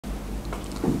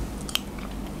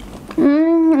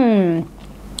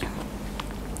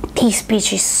This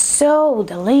peach is so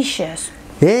delicious.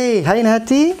 Hey, hi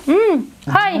Nati.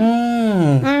 Hi.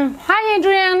 Hi,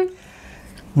 Adrian.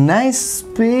 Nice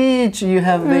peach you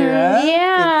have there. Huh?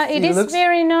 Yeah, it is looks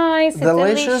very nice. It's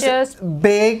delicious.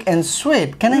 Big and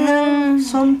sweet. Can I have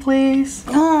some, please?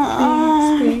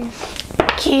 Please.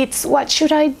 Kids, what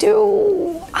should I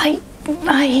do?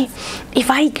 If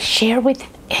I share with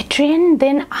Adrian,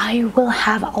 then I will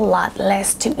have a lot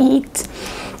less to eat.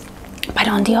 But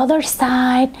on the other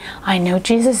side, I know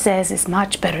Jesus says it's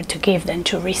much better to give than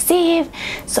to receive.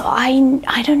 So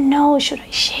I don't know, should I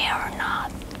share or not?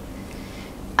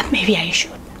 Maybe I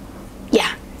should.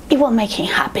 Yeah, it will make him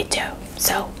happy too.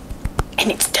 So, and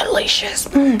it's delicious.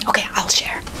 Okay, I'll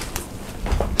share.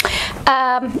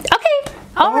 Okay,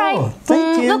 all right.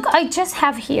 Thank you. Look, I just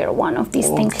have here one of these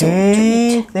things to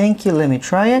Okay, eat. thank you. Let me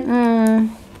try it.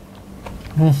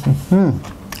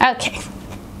 Okay.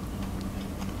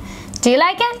 Do you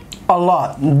like it? A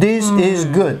lot. This is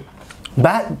good.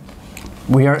 But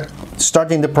we are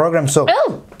starting the program, so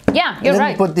Oh, yeah, you're let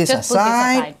right. me put this Just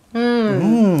aside.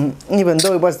 Even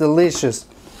though it was delicious.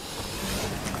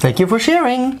 Thank you for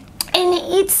sharing. And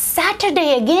it's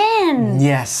Saturday again.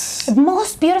 Yes. The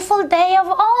most beautiful day of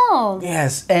all.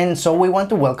 Yes, and so we want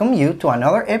to welcome you to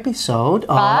another episode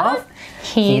of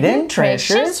Hidden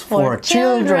Treasures for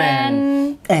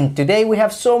Children. And today we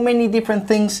have so many different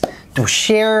things to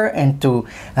share and to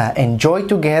enjoy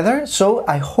together. So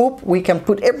I hope we can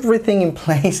put everything in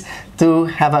place to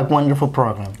have a wonderful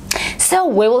program. So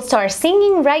we will start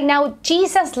singing right now.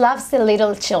 Jesus loves the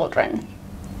little children.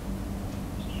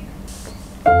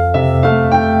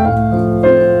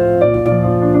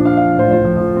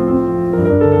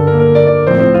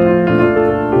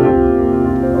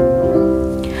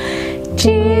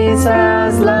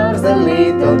 Jesus loves the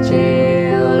little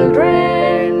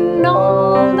children,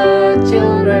 all the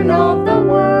children of the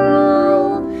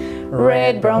world.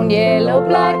 Red, brown, yellow,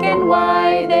 black and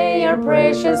white, they are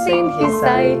precious in His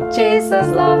sight. Jesus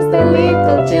loves the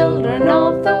little children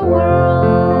of the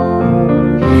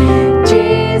world.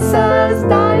 Jesus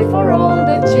died for all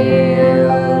the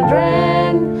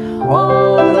children,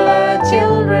 all the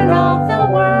children of the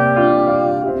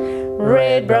world.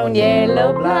 Red, brown,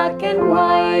 yellow, black and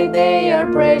white, they are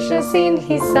precious in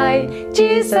His sight.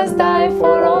 Jesus died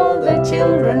for all the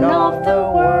children of the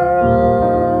world.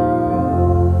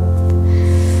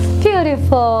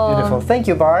 Beautiful. Beautiful. Thank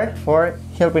you, Bart, for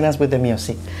helping us with the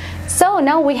music. So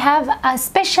now we have a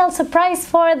special surprise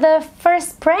for the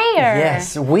first prayer.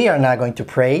 Yes, we are not going to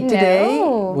pray today.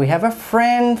 No. We have a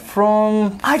friend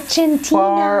from Argentina.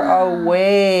 far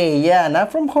away. Yeah,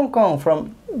 not from Hong Kong,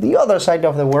 from the other side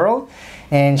of the world.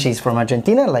 And she's from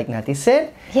Argentina, like Nati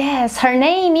said. Yes, her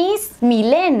name is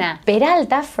Milena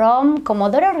Peralta from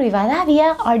Comodoro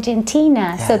Rivadavia,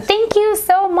 Argentina. Yes. So thank you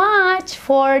so much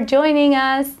for joining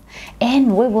us,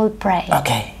 and we will pray.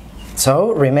 Okay,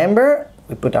 so remember,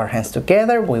 we put our hands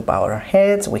together, we bow our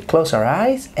heads, we close our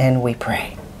eyes, and we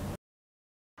pray.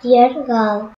 Dear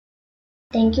God,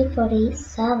 thank you for this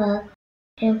Sabbath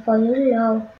and for your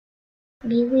love.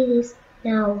 Be with us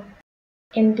now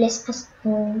and bless us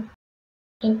all.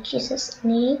 In Jesus'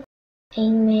 name,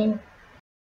 amen.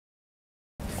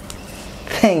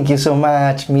 Thank you so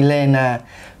much, Milena,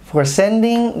 for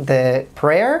sending the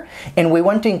prayer. And we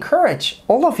want to encourage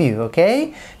all of you,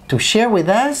 okay, to share with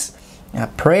us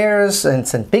prayers and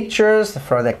send pictures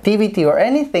for the activity or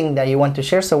anything that you want to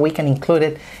share so we can include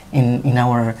it in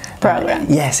our Program.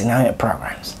 Yes, in our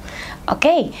programs.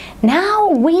 Okay, now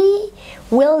we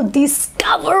will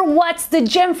discover what's the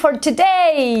gem for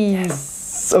today.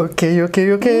 Okay.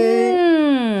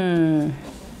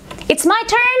 It's my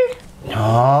turn.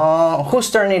 No, whose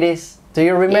turn it is? Do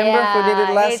you remember who did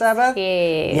it last it's Sabbath?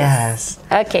 his. Yes.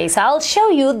 Okay, so I'll show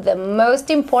you the most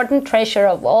important treasure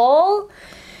of all.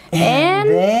 And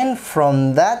then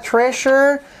from that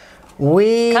treasure,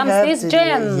 we comes have this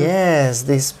gem. Yes,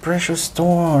 this precious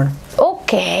stone.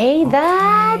 Okay,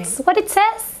 that's what it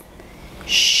says.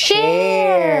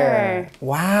 Share.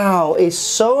 Wow, it's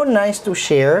so nice to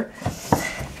share.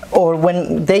 Or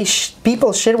when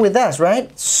people share with us, right?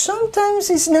 Sometimes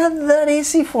it's not that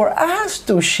easy for us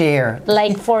to share.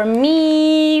 Like for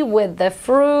me with the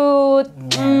fruit,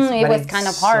 it but was it's kind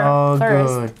of hard so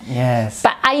first. good. Yes.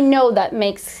 But I know that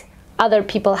makes other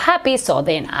people happy, so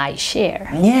then I share.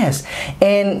 Yes.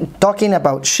 And talking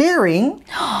about sharing,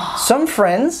 some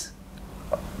friends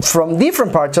from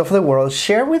different parts of the world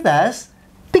share with us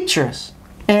pictures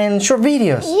and short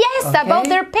videos. Yes, okay? about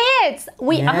their pets.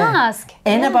 We ask.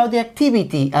 And about the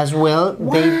activity as well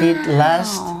they did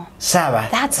last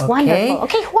Sabbath. That's wonderful.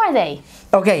 Okay, who are they?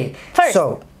 Okay, First.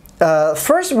 so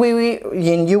first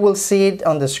you will see it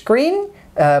on the screen.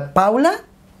 Paula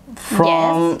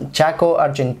from Chaco,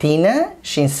 Argentina.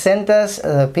 She sent us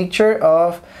a picture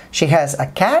of, she has a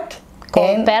cat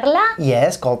Called Perla?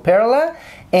 Yes, called Perla,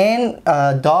 and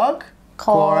a dog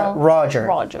called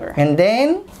Roger. And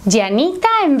then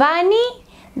Janita and Vani,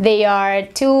 they are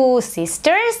two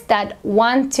sisters that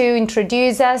want to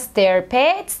introduce us their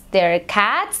pets, their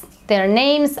cats. Their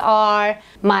names are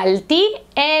Malti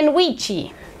and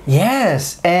Wichi.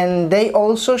 Yes, and they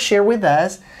also share with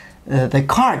us the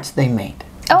cards they made.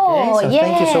 Oh, so yes.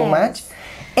 Thank you so much.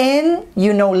 And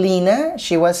you know Lina,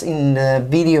 she was in the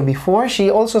video before. She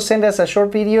also sent us a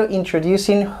short video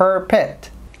introducing her pet.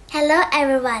 Hello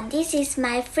everyone, this is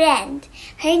my friend.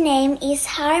 Her name is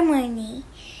Harmony.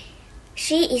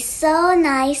 She is so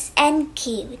nice and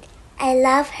cute. I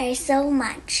love her so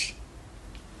much.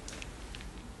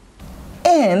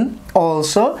 And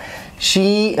also,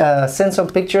 she sent some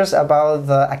pictures about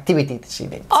the activities she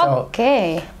did.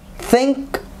 Okay. So,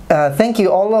 thank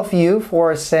you all of you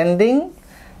for sending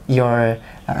your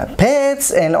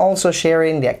pets and also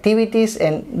sharing the activities,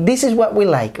 and this is what we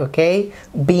like, okay?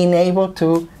 Being able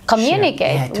to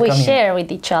communicate. Share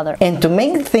with each other. And to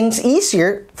make things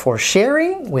easier for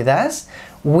sharing with us,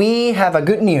 we have a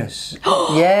good news.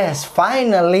 Yes,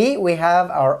 finally we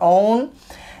have our own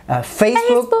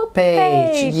Facebook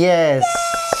page. Yes.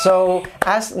 So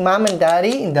ask mom and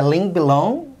daddy in the link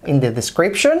below in the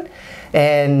description,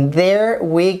 and there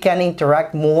we can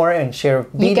interact more and share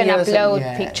videos. You can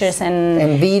upload pictures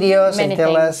and videos and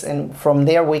tell things. us, and from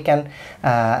there we can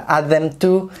add them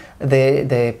to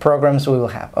the programs we will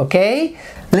have. Okay,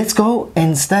 let's go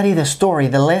and study the story,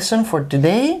 the lesson for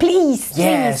today. Please.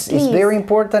 Yes, please. it's very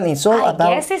important. It's all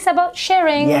about. I guess it's about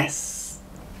sharing. Yes.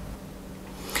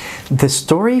 The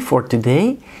story for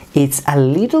today, it's a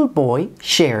little boy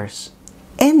shares,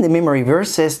 and the memory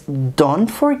verse says, "Don't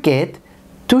forget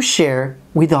to share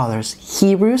with others."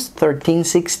 Hebrews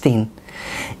 13:16.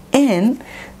 And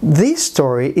this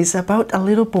story is about a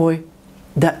little boy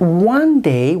that one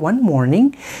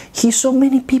morning, he saw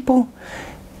many people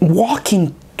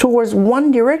walking towards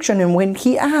one direction, and when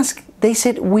he asked, they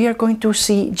said, "We are going to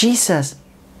see Jesus."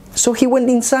 So he went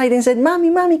inside and said,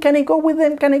 Mommy, can I go with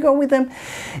them? Can I go with them?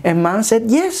 And Mom said,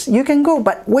 yes, you can go,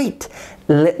 but wait,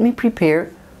 let me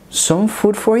prepare some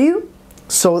food for you.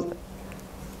 So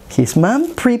his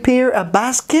mom prepared a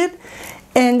basket,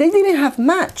 and they didn't have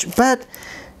much, but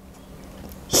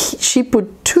she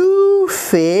put 2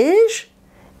 fish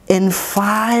and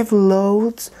 5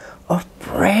 loaves of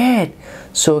bread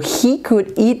so he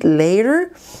could eat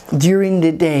later during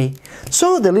the day.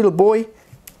 So the little boy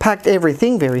packed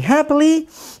everything very happily,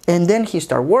 and then he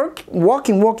started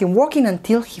walking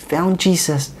until he found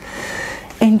Jesus.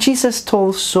 And Jesus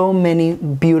told so many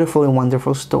beautiful and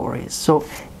wonderful stories. So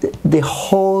the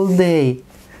whole day,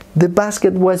 the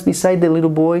basket was beside the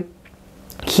little boy.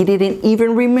 He didn't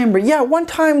even remember. Yeah, one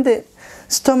time the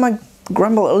stomach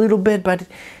grumbled a little bit, but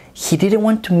he didn't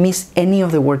want to miss any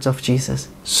of the words of Jesus.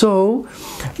 So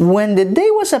when the day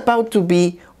was about to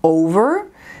be over,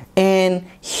 and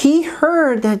he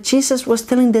heard that Jesus was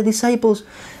telling the disciples,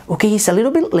 okay, it's a little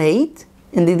bit late.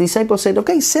 And the disciples said,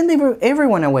 okay, send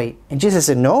everyone away. And Jesus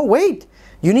said, no, wait,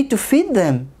 you need to feed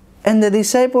them. And the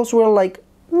disciples were like,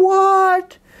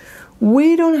 what?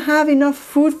 We don't have enough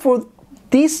food for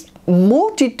this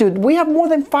multitude. We have more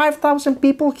than 5,000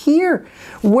 people here.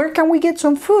 Where can we get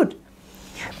some food?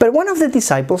 But one of the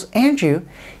disciples, Andrew,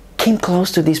 came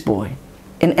close to this boy.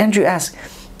 And Andrew asked,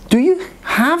 do you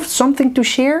have something to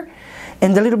share?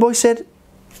 And the little boy said,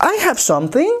 I have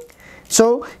something.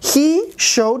 So he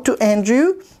showed to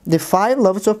Andrew the 5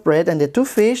 loaves of bread and the 2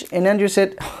 fish. And Andrew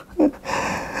said,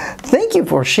 thank you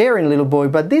for sharing, little boy,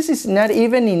 but this is not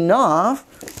even enough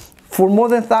for more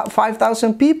than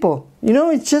 5,000 people. You know,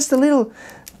 it's just a little.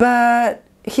 But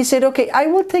he said, okay, I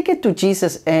will take it to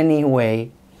Jesus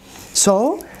anyway.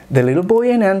 So the little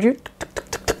boy and Andrew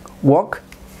walk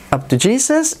up to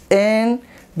Jesus, and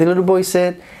the little boy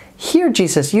said, here,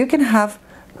 Jesus, you can have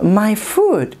my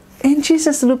food. And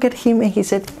Jesus looked at him and he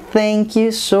said, thank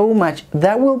you so much.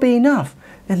 That will be enough.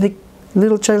 And the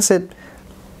little child said,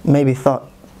 maybe thought,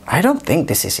 I don't think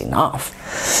this is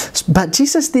enough. But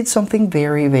Jesus did something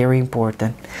very, very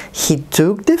important. He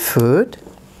took the food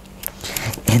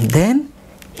and then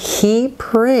he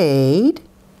prayed,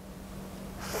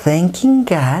 thanking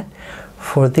God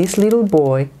for this little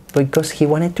boy because he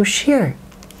wanted to share.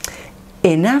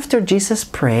 And after Jesus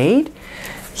prayed,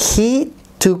 he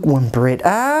took one bread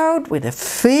out with a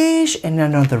fish and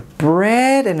another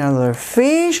bread, another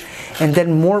fish, and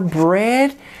then more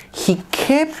bread. He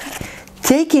kept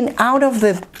taken out of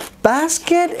the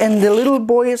basket, and the little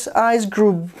boy's eyes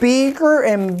grew bigger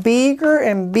and bigger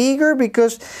and bigger,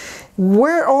 because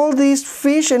where all this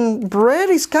fish and bread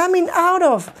is coming out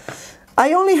of?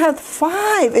 I only had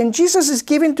 5, and Jesus is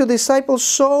giving to disciples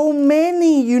so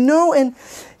many, you know, and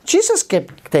Jesus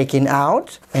kept taking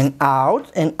out and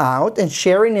out and out and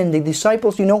sharing, and the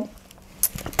disciples, you know,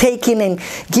 taking and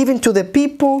giving to the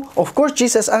people. Of course,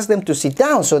 Jesus asked them to sit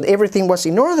down, so everything was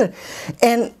in order.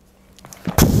 And,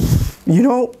 you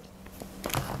know,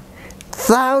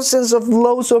 thousands of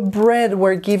loaves of bread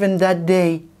were given that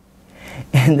day.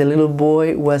 And the little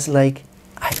boy was like,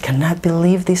 I cannot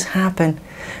believe this happened.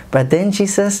 But then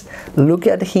Jesus looked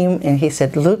at him and he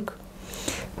said, look,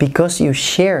 because you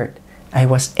shared, I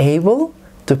was able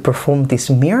to perform this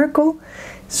miracle,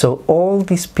 so all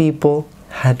these people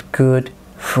had good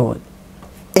food.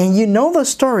 And you know the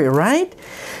story, right?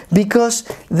 Because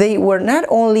they not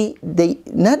only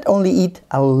eat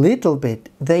a little bit,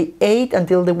 they ate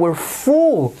until they were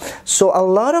full. So a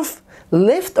lot of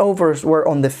leftovers were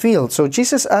on the field. So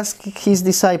Jesus asked his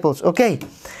disciples, okay,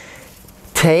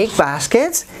 take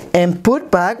baskets and put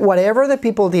back whatever the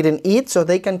people didn't eat so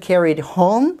they can carry it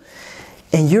home.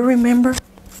 And you remember,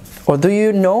 or do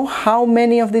you know how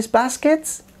many of these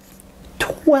baskets?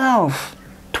 12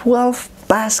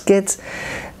 baskets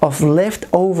of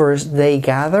leftovers they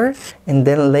gather, and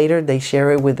then later they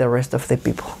share it with the rest of the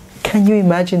people. Can you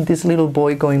imagine this little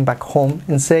boy going back home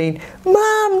and saying,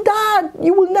 Mom, Dad,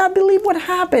 you will not believe what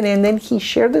happened? And then he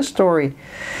shared the story.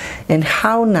 And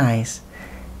how nice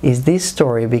is this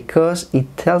story, because it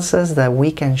tells us that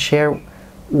we can share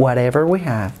whatever we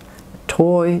have, a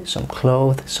toy, some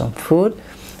clothes, some food,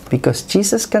 because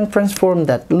Jesus can transform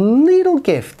that little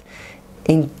gift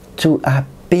into a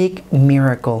big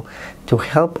miracle to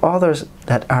help others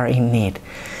that are in need.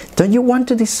 Don't you want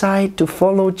to decide to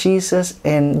follow Jesus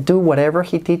and do whatever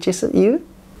he teaches you?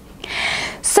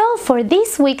 So for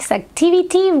this week's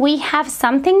activity, we have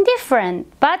something different,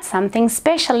 but something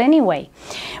special anyway.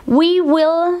 We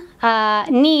will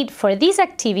need for this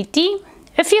activity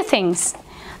a few things.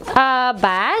 A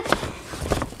bag,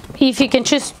 if you can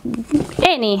choose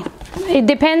any. It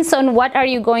depends on what are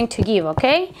you going to give,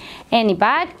 okay? Any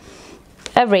bag,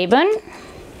 a ribbon,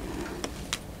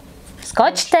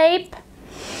 Scotch tape,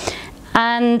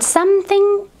 and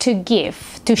something to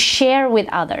give, to share with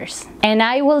others. And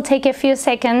I will take a few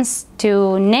seconds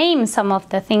to name some of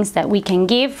the things that we can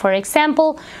give. For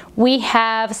example, we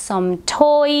have some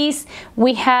toys,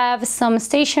 we have some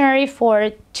stationery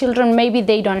for children maybe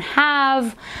they don't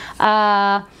have,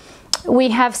 we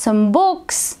have some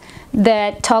books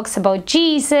that talks about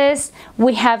Jesus,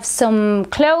 we have some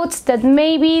clothes that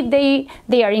maybe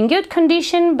they are in good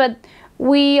condition, but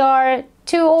we are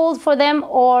too old for them,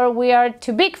 or we are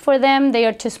too big for them, they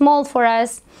are too small for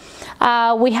us.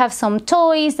 We have some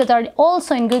toys that are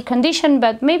also in good condition,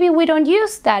 but maybe we don't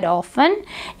use that often,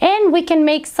 and we can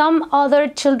make some other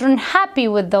children happy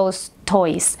with those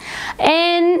toys.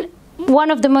 And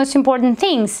one of the most important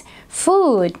things,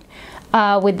 food.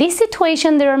 With this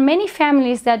situation, there are many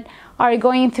families that are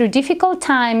going through difficult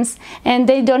times and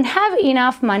they don't have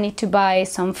enough money to buy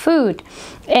some food,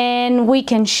 and we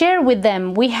can share with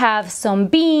them. We have some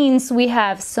beans, we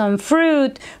have some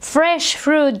fruit, fresh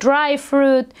fruit, dry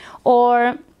fruit,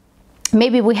 or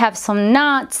maybe we have some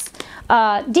nuts,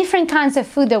 different kinds of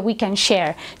food that we can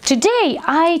share. Today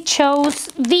I chose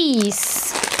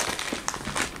this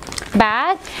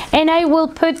bag, and I will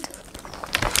put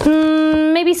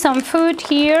maybe some food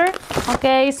here,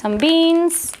 okay, some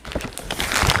beans,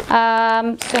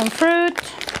 some fruit,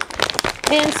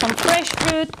 and some fresh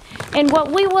fruit. And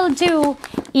what we will do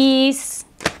is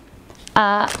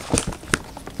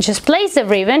just place the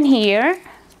ribbon here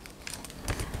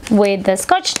with the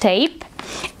Scotch tape,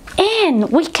 and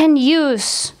we can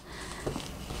use,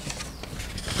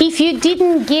 if you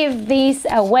didn't give this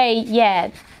away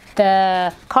yet,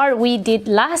 the card we did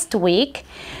last week,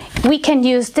 we can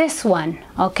use this one,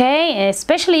 okay?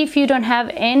 Especially if you don't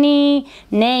have any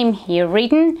name here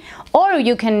written, or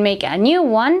you can make a new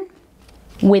one.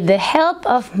 With the help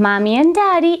of Mommy and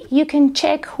Daddy, you can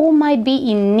check who might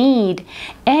be in need,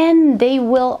 and they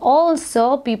will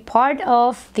also be part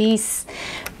of this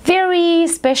very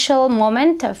special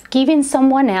moment of giving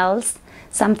someone else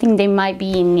something they might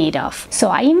be in need of. So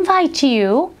I invite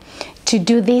you to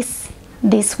do this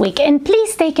week, and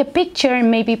please take a picture and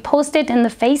maybe post it in the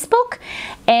Facebook,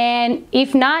 and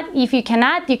if not, if you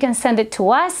cannot, you can send it to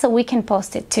us so we can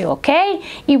post it too, okay?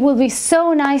 It will be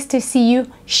so nice to see you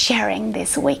sharing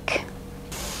this week.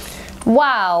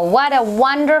 Wow, what a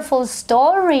wonderful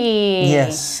story.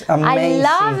 Yes, amazing. I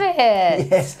love it.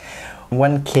 Yes,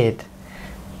 one kid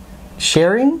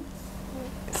sharing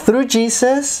through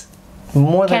Jesus,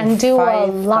 more than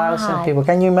 5,000 people.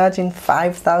 Can you imagine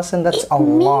 5,000? That's a lot. It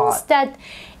means that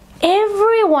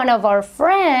every one of our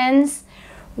friends,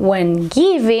 when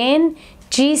giving,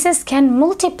 Jesus can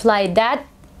multiply that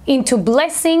into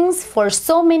blessings for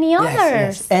so many others.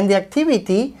 Yes. And the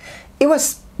activity, it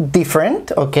was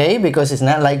different, okay, because it's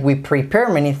not like we prepare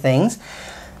many things.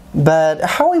 But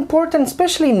how important,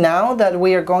 especially now that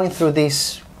we are going through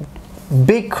this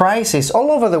big crisis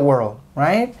all over the world,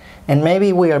 right? And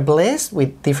maybe we are blessed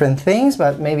with different things,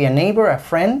 but maybe a neighbor, a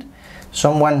friend,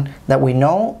 someone that we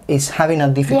know is having a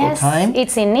difficult time. Yes,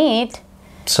 it's in need.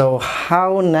 So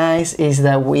how nice is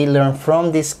that we learn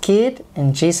from this kid,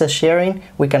 and Jesus sharing,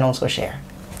 we can also share.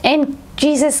 And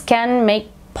Jesus can make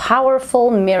powerful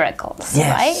miracles,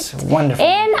 yes, right? Wonderful.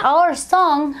 And our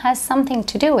song has something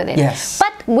to do with it. Yes.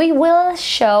 But we will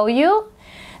show you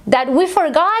that we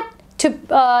forgot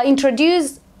to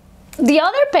introduce the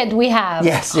other pet we have.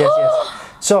 Yes, yes, yes.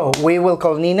 So we will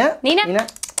call Nina. Nina.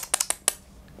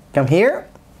 Come here.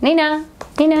 Nina.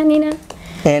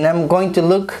 And I'm going to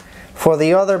look for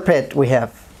the other pet we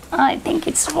have. I think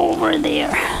it's over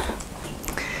there.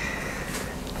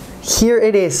 Here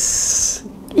it is.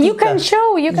 You can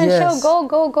show. Yes.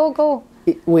 Go.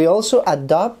 We also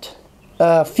adopt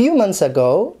a few months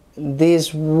ago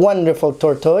this wonderful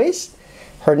tortoise.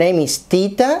 Her name is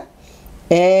Tita.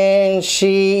 And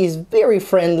she is very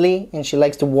friendly, and she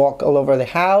likes to walk all over the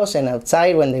house and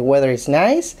outside when the weather is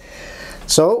nice.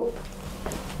 So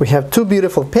we have two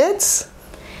beautiful pets.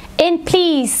 And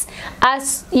please,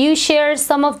 as you share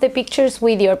some of the pictures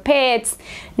with your pets,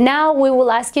 now we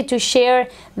will ask you to share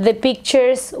the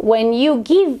pictures when you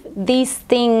give these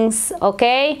things,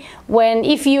 okay?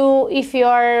 If you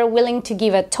are willing to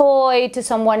give a toy to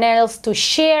someone else, to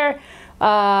share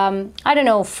I don't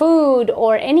know, food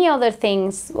or any other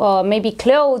things, maybe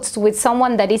clothes with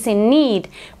someone that is in need,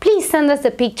 please send us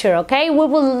a picture, okay? We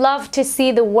would love to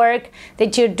see the work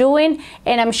that you're doing,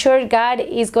 and I'm sure God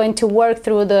is going to work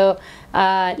through the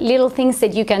little things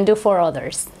that you can do for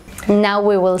others. Now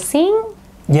we will sing.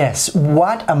 Yes,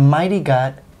 what a mighty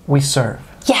God we serve.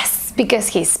 Yes, because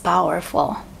He's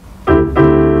powerful.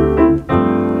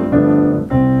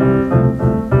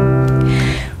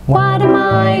 What a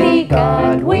mighty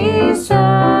God we serve.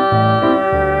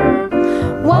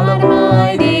 What a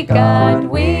mighty God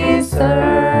we serve.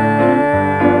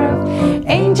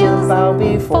 Angels bow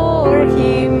before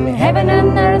Him, heaven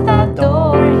and earth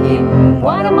adore Him.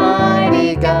 What a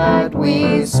mighty God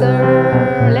we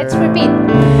serve. Let's repeat.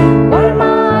 What a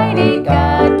mighty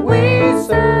God we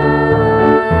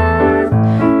serve.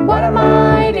 What a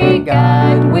mighty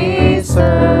God we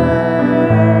serve.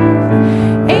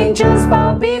 Angels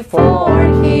bow before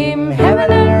Him,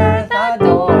 heaven and earth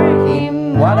adore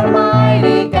Him. What a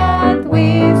mighty God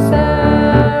we serve.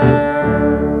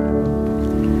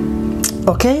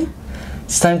 Okay,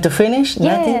 it's time to finish.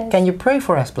 Yes. Nati, can you pray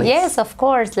for us, please? Yes, of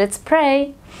course. Let's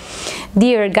pray.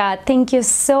 Dear God, thank you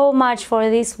so much for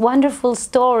this wonderful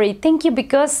story. Thank you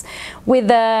because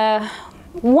with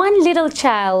one little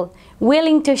child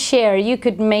willing to share, you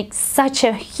could make such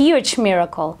a huge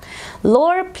miracle.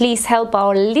 Lord, please help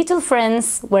our little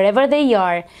friends, wherever they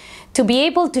are, to be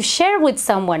able to share with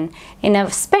someone in a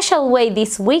special way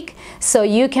this week so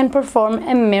you can perform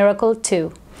a miracle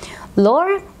too.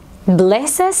 Lord,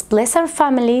 bless us, bless our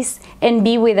families, and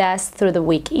be with us through the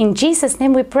week. In Jesus'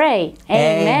 name we pray.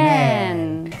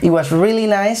 Amen. It was really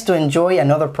nice to enjoy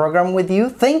another program with you.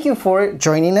 Thank you for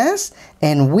joining us,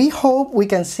 and we hope we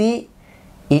can see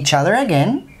each other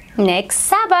again next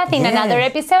Sabbath in another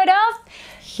episode of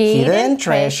Hidden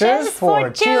Treasures for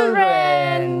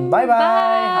Children. Bye-bye.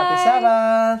 Happy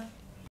Sabbath.